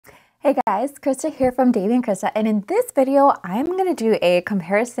Hey guys, Krista here from Davey and Krista, and in this video, I'm going to do a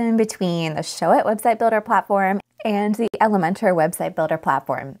comparison between the Showit website builder platform and the Elementor website builder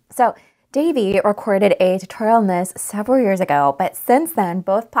platform. So Davey recorded a tutorial on this several years ago, but since then,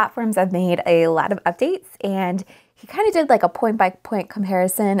 both platforms have made a lot of updates, and he kind of did like a point-by-point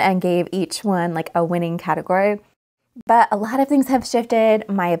comparison and gave each one like a winning category. But a lot of things have shifted.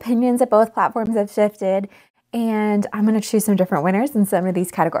 My opinions of both platforms have shifted, and I'm going to choose some different winners in some of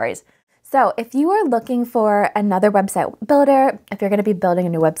these categories. So if you are looking for another website builder, if you're going to be building a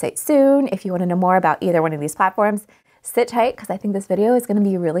new website soon, if you want to know more about either one of these platforms, sit tight because I think this video is going to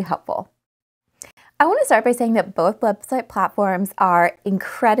be really helpful. I want to start by saying that both website platforms are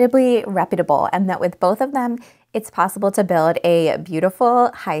incredibly reputable and that with both of them, it's possible to build a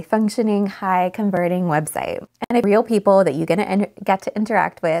beautiful, high-functioning, high-converting website. And real people that you get to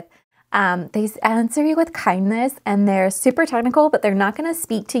interact with. They answer you with kindness, and they're super technical, but they're not going to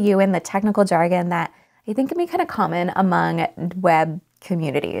speak to you in the technical jargon that I think can be kind of common among web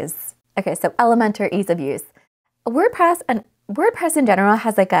communities. Okay, so Elementor ease of use. WordPress in general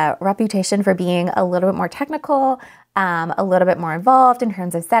has like a reputation for being a little bit more technical, a little bit more involved in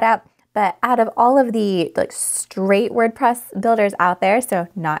terms of setup. But out of all of the like straight WordPress builders out there, so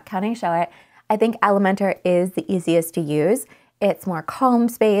not counting Showit, I think Elementor is the easiest to use. It's more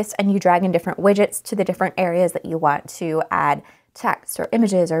column-based, and you drag in different widgets to the different areas that you want to add text or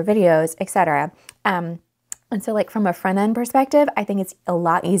images or videos, etc. And so like from a front-end perspective, I think it's a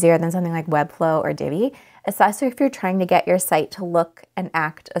lot easier than something like Webflow or Divi, especially if you're trying to get your site to look and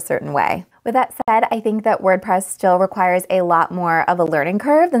act a certain way. With that said, I think that WordPress still requires a lot more of a learning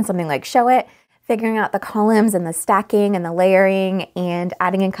curve than something like Showit. Figuring out the columns and the stacking and the layering and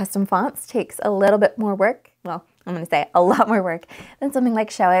adding in custom fonts takes a little bit more work. Well, I'm going to say a lot more work than something like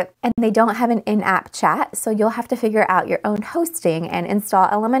Showit. And they don't have an in-app chat, so you'll have to figure out your own hosting and install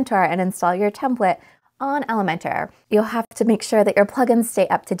Elementor and install your template on Elementor. You'll have to make sure that your plugins stay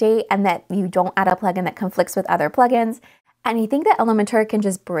up to date and that you don't add a plugin that conflicts with other plugins. And you think that Elementor can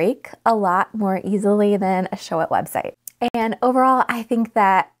just break a lot more easily than a Showit website. And overall, I think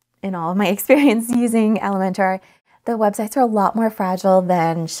that in all of my experience using Elementor, the websites are a lot more fragile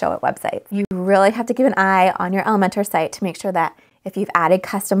than Showit websites. You really have to keep an eye on your Elementor site to make sure that if you've added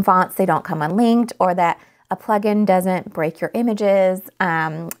custom fonts, they don't come unlinked, or that a plugin doesn't break your images.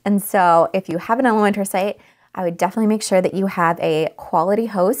 And so if you have an Elementor site, I would definitely make sure that you have a quality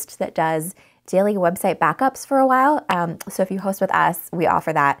host that does daily website backups for a while. So if you host with us, we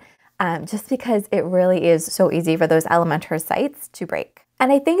offer that just because it really is so easy for those Elementor sites to break.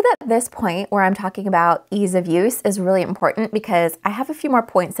 And I think that this point where I'm talking about ease of use is really important because I have a few more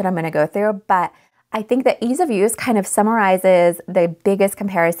points that I'm going to go through, but I think that ease of use kind of summarizes the biggest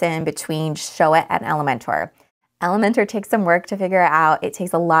comparison between Showit and Elementor. Elementor takes some work to figure out, it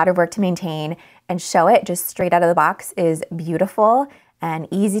takes a lot of work to maintain, and Showit just straight out of the box is beautiful and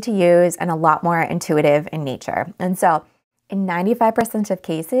easy to use and a lot more intuitive in nature. And so in 95% of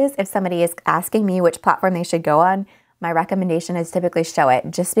cases, if somebody is asking me which platform they should go on, my recommendation is typically Showit,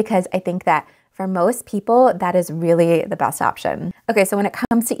 just because I think that for most people, that is really the best option. Okay, so when it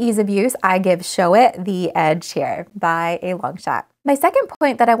comes to ease of use, I give Showit the edge here by a long shot. My second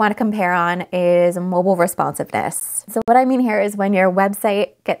point that I want to compare on is mobile responsiveness. So what I mean here is when your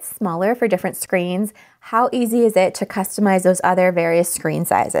website gets smaller for different screens, how easy is it to customize those other various screen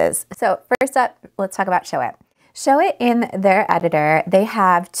sizes? So first up, let's talk about Showit. Showit in their editor, they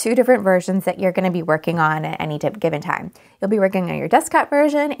have two different versions that you're going to be working on at any given time. You'll be working on your desktop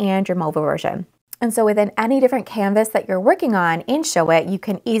version and your mobile version. And so within any different canvas that you're working on in Showit, you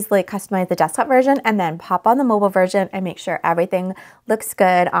can easily customize the desktop version and then pop on the mobile version and make sure everything looks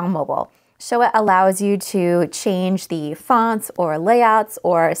good on mobile. Showit allows you to change the fonts or layouts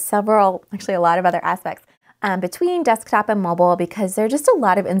or actually a lot of other aspects between desktop and mobile, because there are just a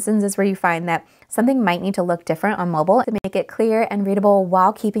lot of instances where you find that something might need to look different on mobile to make it clear and readable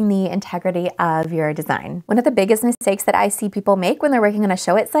while keeping the integrity of your design. One of the biggest mistakes that I see people make when they're working on a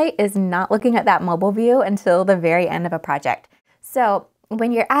Showit site is not looking at that mobile view until the very end of a project. So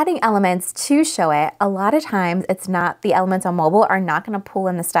when you're adding elements to Showit, a lot of times it's not the elements on mobile are not going to pull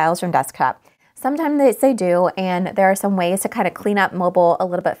in the styles from desktop. Sometimes they do, and there are some ways to kind of clean up mobile a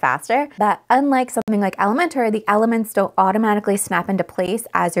little bit faster. But unlike something like Elementor, the elements don't automatically snap into place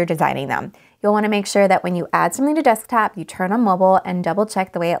as you're designing them. You'll want to make sure that when you add something to desktop, you turn on mobile and double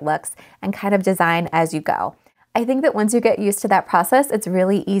check the way it looks and kind of design as you go. I think that once you get used to that process, it's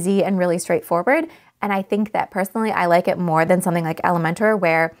really easy and really straightforward. And I think that personally, I like it more than something like Elementor,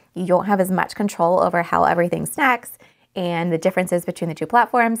 where you don't have as much control over how everything stacks and the differences between the two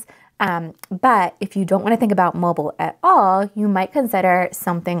platforms. But if you don't want to think about mobile at all, you might consider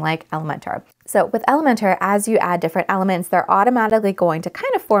something like Elementor. So with Elementor, as you add different elements, they're automatically going to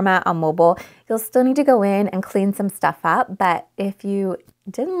kind of format on mobile. You'll still need to go in and clean some stuff up, but if you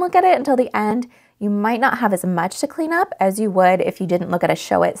didn't look at it until the end, you might not have as much to clean up as you would if you didn't look at a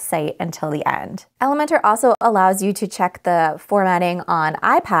Showit site until the end. Elementor also allows you to check the formatting on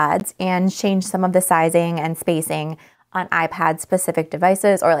iPads and change some of the sizing and spacing on iPad-specific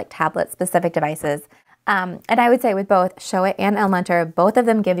devices or like tablet-specific devices. And I would say with both Showit and Elementor, both of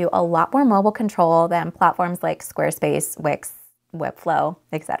them give you a lot more mobile control than platforms like Squarespace, Wix, Webflow,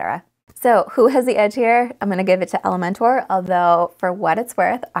 etc. So who has the edge here? I'm going to give it to Elementor, although for what it's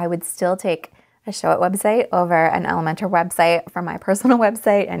worth, I would still take a Showit website over an Elementor website for my personal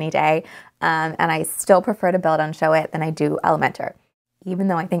website any day. And I still prefer to build on Showit than I do Elementor, even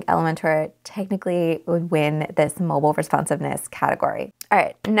though I think Elementor technically would win this mobile responsiveness category. All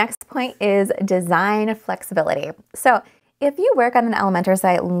right, next point is design flexibility. So if you work on an Elementor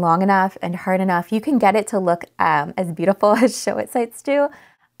site long enough and hard enough, you can get it to look as beautiful as Showit sites do,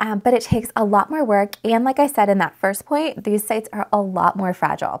 but it takes a lot more work. And like I said in that first point, these sites are a lot more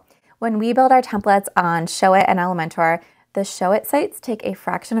fragile. When we build our templates on Showit and Elementor, the Showit sites take a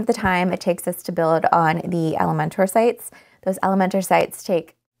fraction of the time it takes us to build on the Elementor sites. Those Elementor sites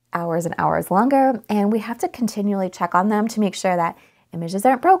take hours and hours longer, and we have to continually check on them to make sure that images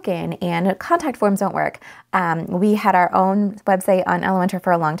aren't broken and contact forms don't work. We had our own website on Elementor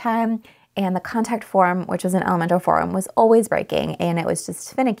for a long time, and the contact form, which was an Elementor form, was always breaking, and it was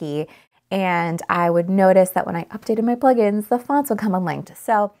just finicky. And I would notice that when I updated my plugins, the fonts would come unlinked.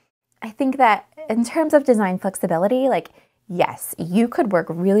 So I think that in terms of design flexibility, like, yes, you could work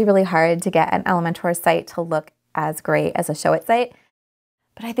really, really hard to get an Elementor site to look as great as a Showit site,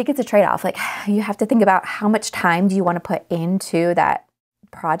 but I think it's a trade-off. Like, you have to think about how much time do you want to put into that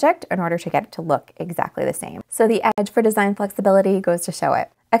project in order to get it to look exactly the same. So the edge for design flexibility goes to Showit.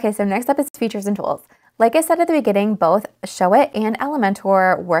 Okay, so next up is features and tools. Like I said at the beginning, both Showit and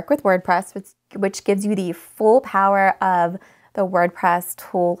Elementor work with WordPress, which gives you the full power of the WordPress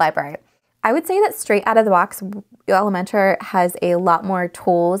tool library. I would say that straight out of the box, Elementor has a lot more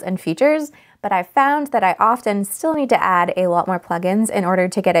tools and features, but I found that I often still need to add a lot more plugins in order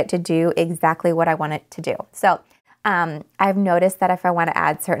to get it to do exactly what I want it to do. So I've noticed that if I want to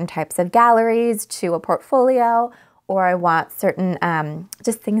add certain types of galleries to a portfolio, or I want certain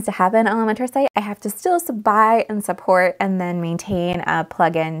just things to have in an Elementor site, I have to still buy and support and then maintain a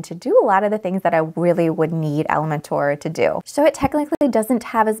plugin to do a lot of the things that I really would need Elementor to do. Showit technically doesn't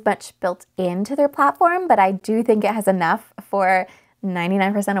have as much built into their platform, but I do think it has enough for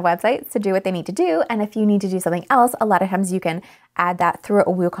 99% of websites to do what they need to do. And if you need to do something else, a lot of times you can add that through a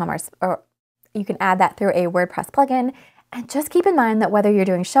WooCommerce, or you can add that through a WordPress plugin. And just keep in mind that whether you're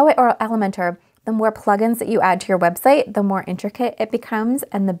doing Showit or Elementor, the more plugins that you add to your website, the more intricate it becomes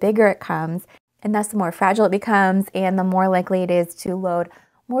and the bigger it comes, and thus the more fragile it becomes and the more likely it is to load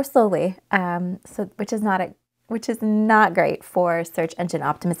more slowly, which is not great for search engine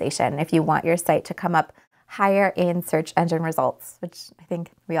optimization if you want your site to come up higher in search engine results, which I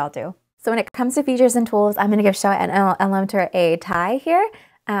think we all do. So when it comes to features and tools, I'm going to give Showit and Elementor a tie here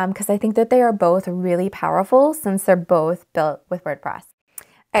because I think that they are both really powerful since they're both built with WordPress.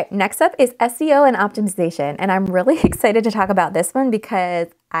 All right, next up is SEO and optimization, and I'm really excited to talk about this one because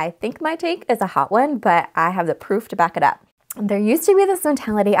I think my take is a hot one, but I have the proof to back it up. There used to be this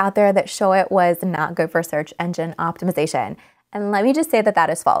mentality out there that Showit was not good for search engine optimization, and let me just say that that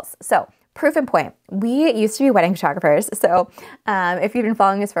is false. So proof in point, we used to be wedding photographers, so if you've been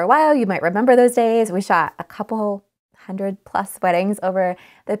following us for a while, you might remember those days. We shot a couple 100+ weddings over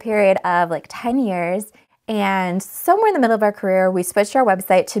the period of like 10 years. And somewhere in the middle of our career, we switched our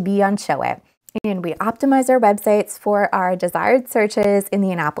website to be on Showit. And we optimized our websites for our desired searches in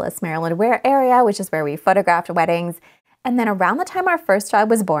the Annapolis, Maryland area, which is where we photographed weddings. And then around the time our first child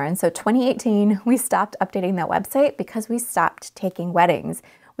was born, so 2018, we stopped updating that website because we stopped taking weddings.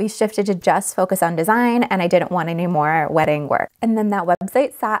 We shifted to just focus on design, and I didn't want any more wedding work. And then that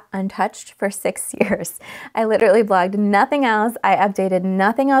website sat untouched for 6 years. I literally blogged nothing else. I updated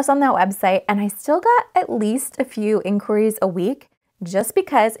nothing else on that website, and I still got at least a few inquiries a week just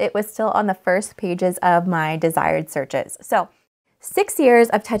because it was still on the first pages of my desired searches. So 6 years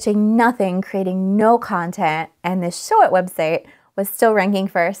of touching nothing, creating no content, and this Showit website was still ranking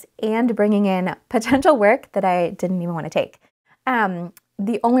first and bringing in potential work that I didn't even want to take.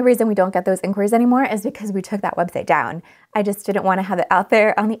 The only reason we don't get those inquiries anymore is because we took that website down. I just didn't want to have it out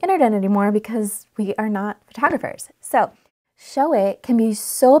there on the internet anymore because we are not photographers. So Showit can be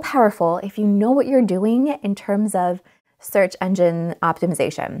so powerful if you know what you're doing in terms of search engine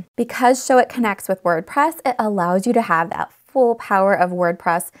optimization. Because Showit connects with WordPress, it allows you to have that full power of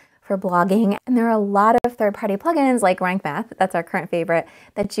WordPress for blogging. And there are a lot of third-party plugins like Rank Math, that's our current favorite,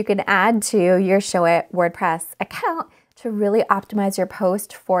 that you can add to your Showit WordPress account to really optimize your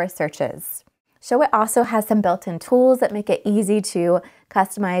post for searches. Showit also has some built-in tools that make it easy to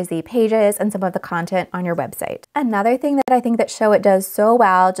customize the pages and some of the content on your website. Another thing that I think that Showit does so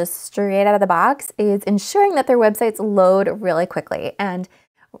well, just straight out of the box, is ensuring that their websites load really quickly. And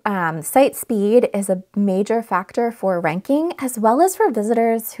site speed is a major factor for ranking, as well as for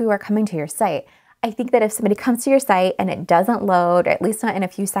visitors who are coming to your site. I think that if somebody comes to your site and it doesn't load, or at least not in a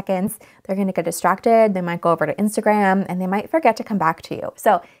few seconds, they're going to get distracted. They might go over to Instagram and they might forget to come back to you.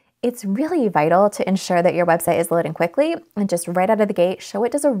 So it's really vital to ensure that your website is loading quickly, and just right out of the gate, Showit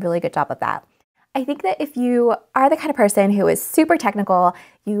does a really good job of that. I think that if you are the kind of person who is super technical,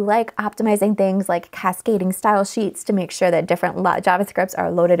 you like optimizing things like cascading style sheets to make sure that different JavaScripts are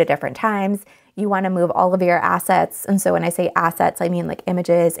loaded at different times. You want to move all of your assets. And so when I say assets, I mean like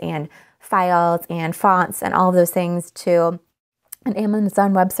images and files and fonts and all of those things to an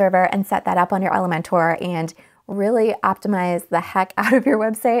Amazon web server and set that up on your Elementor and really optimize the heck out of your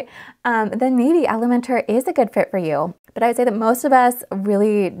website, then maybe Elementor is a good fit for you. But I would say that most of us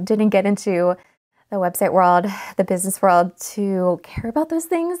really didn't get into the website world, the business world, to care about those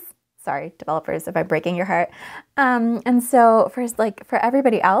things. Sorry, developers, if I'm breaking your heart. And so for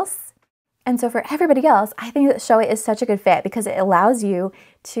everybody else, I think that Showit is such a good fit because it allows you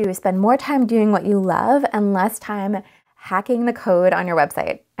to spend more time doing what you love and less time hacking the code on your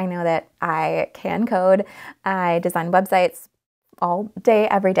website. I know that I can code. I design websites all day,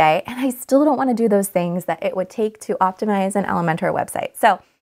 every day, and I still don't want to do those things that it would take to optimize an Elementor website. So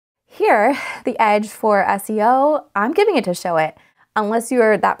here, the edge for SEO, I'm giving it to Showit. Unless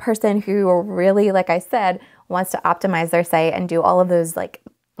you're that person who really, like I said, wants to optimize their site and do all of those like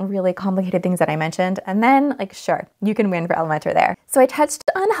really complicated things that I mentioned, and then sure, you can win for Elementor there. So I touched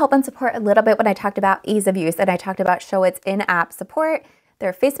on help and support a little bit when I talked about ease of use, and I talked about Showit's in-app support,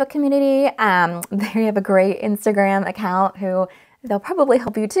 their Facebook community. They have a great Instagram account who they'll probably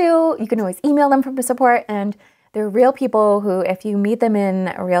help you too. You can always email them for support, and they're real people who, if you meet them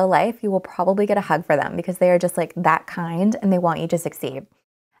in real life, you will probably get a hug for them because they are just like that kind and they want you to succeed.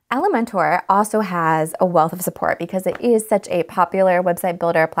 Elementor also has a wealth of support because it is such a popular website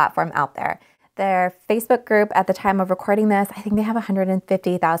builder platform out there. Their Facebook group at the time of recording this, I think they have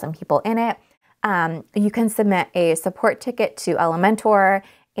 150,000 people in it. You can submit a support ticket to Elementor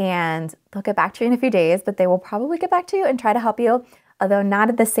and they'll get back to you in a few days, but they will probably get back to you and try to help you, although not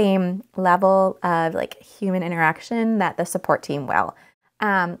at the same level of human interaction that the support team will.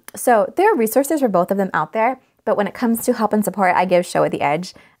 So there are resources for both of them out there, but when it comes to help and support, I give Showit the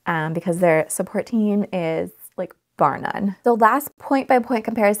edge. Because their support team is bar none. The last point-by-point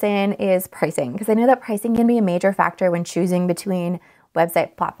comparison is pricing, because I know that pricing can be a major factor when choosing between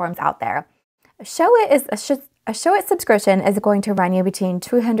website platforms out there. A Showit subscription is going to run you between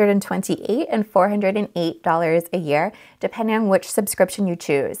 $228 and $408 a year, depending on which subscription you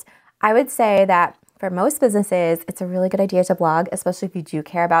choose. I would say that for most businesses, it's a really good idea to blog, especially if you do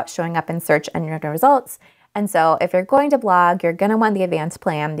care about showing up in search engine results. And so if you're going to blog, you're going to want the advanced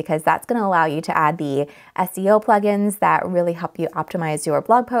plan because that's going to allow you to add the SEO plugins that really help you optimize your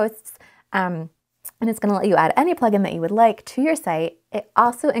blog posts. And it's going to let you add any plugin that you would like to your site. It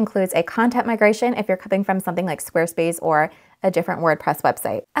also includes a content migration if you're coming from something like Squarespace or a different WordPress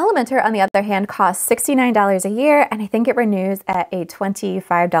website. Elementor, on the other hand, costs $69 a year, and I think it renews at a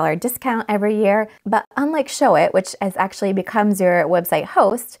 $25 discount every year. But unlike Showit, which actually becomes your website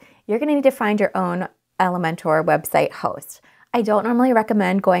host, you're going to need to find your own Elementor website host. I don't normally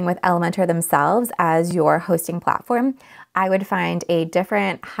recommend going with Elementor themselves as your hosting platform. I would find a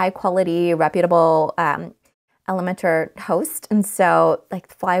different high quality, reputable Elementor host. And so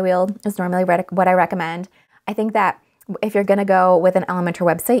Flywheel is normally what I recommend. I think that if you're going to go with an Elementor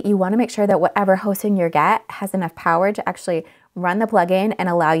website, you want to make sure that whatever hosting you get has enough power to actually run the plugin and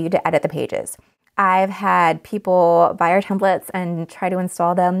allow you to edit the pages. I've had people buy our templates and try to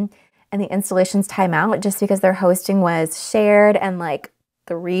install them, and the installations time out just because their hosting was shared and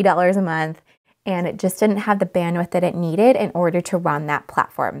 $3 a month, and it just didn't have the bandwidth that it needed in order to run that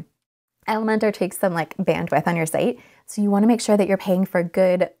platform. Elementor takes some bandwidth on your site, so you want to make sure that you're paying for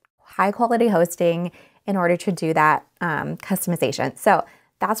good, high quality hosting in order to do that customization. So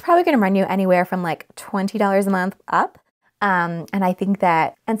that's probably going to run you anywhere from $20 a month up. And I think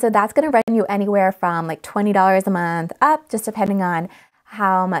that, and so that's going to run you anywhere from $20 a month up, just depending on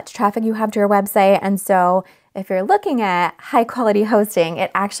how much traffic you have to your website. And so if you're looking at high quality hosting,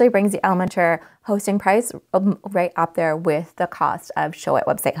 it actually brings the Elementor hosting price right up there with the cost of Showit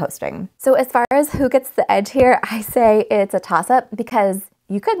website hosting. So as far as who gets the edge here, I say it's a toss-up because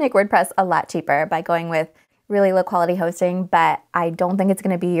you could make WordPress a lot cheaper by going with really low quality hosting, but I don't think it's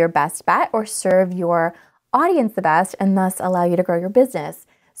going to be your best bet or serve your audience the best and thus allow you to grow your business.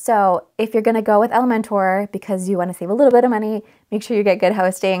 So if you're going to go with Elementor because you want to save a little bit of money, make sure you get good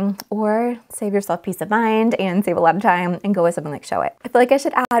hosting, or save yourself peace of mind and save a lot of time and go with something like Showit. I feel like I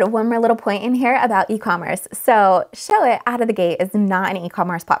should add one more little point in here about e-commerce. So Showit out of the gate is not an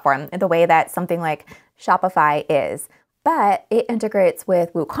e-commerce platform the way that something like Shopify is, but it integrates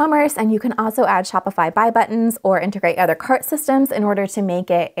with WooCommerce, and you can also add Shopify buy buttons or integrate other cart systems in order to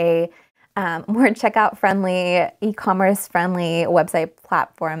make it a more checkout-friendly, e-commerce-friendly website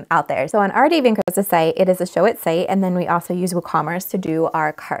platform out there. So on our Davian Costa site, it is a Showit site, and then we also use WooCommerce to do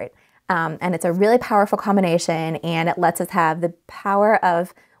our cart. And it's a really powerful combination, and it lets us have the power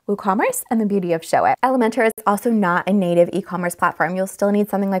of WooCommerce and the beauty of Showit. Elementor is also not a native e-commerce platform. You'll still need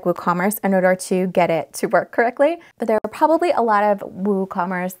something like WooCommerce in order to get it to work correctly, but there are probably a lot of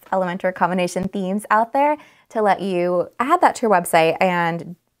WooCommerce Elementor combination themes out there to let you add that to your website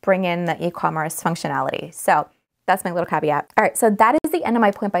and bring in the e-commerce functionality. So that's my little caveat. All right, so that is the end of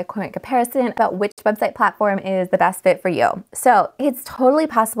my point-by-point comparison about which website platform is the best fit for you. So it's totally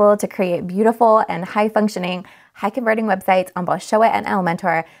possible to create beautiful and high-functioning, high-converting websites on both Showit and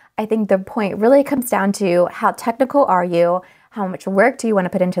Elementor. I think the point really comes down to how technical are you, how much work do you want to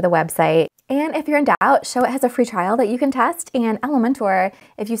put into the website, and if you're in doubt, Showit has a free trial that you can test, and Elementor,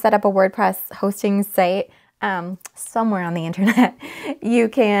 if you set up a WordPress hosting site, somewhere on the internet, you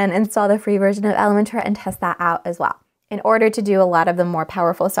can install the free version of Elementor and test that out as well. In order to do a lot of the more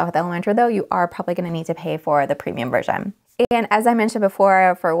powerful stuff with Elementor though, you are probably going to need to pay for the premium version. And as I mentioned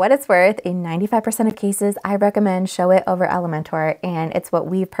before, for what it's worth, in 95% of cases, I recommend Showit over Elementor, and it's what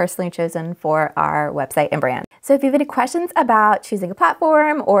we've personally chosen for our website and brand. So if you have any questions about choosing a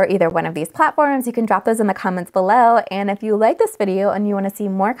platform or either one of these platforms, you can drop those in the comments below. And if you like this video and you want to see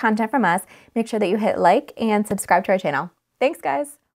more content from us, make sure that you hit like and subscribe to our channel. Thanks, guys.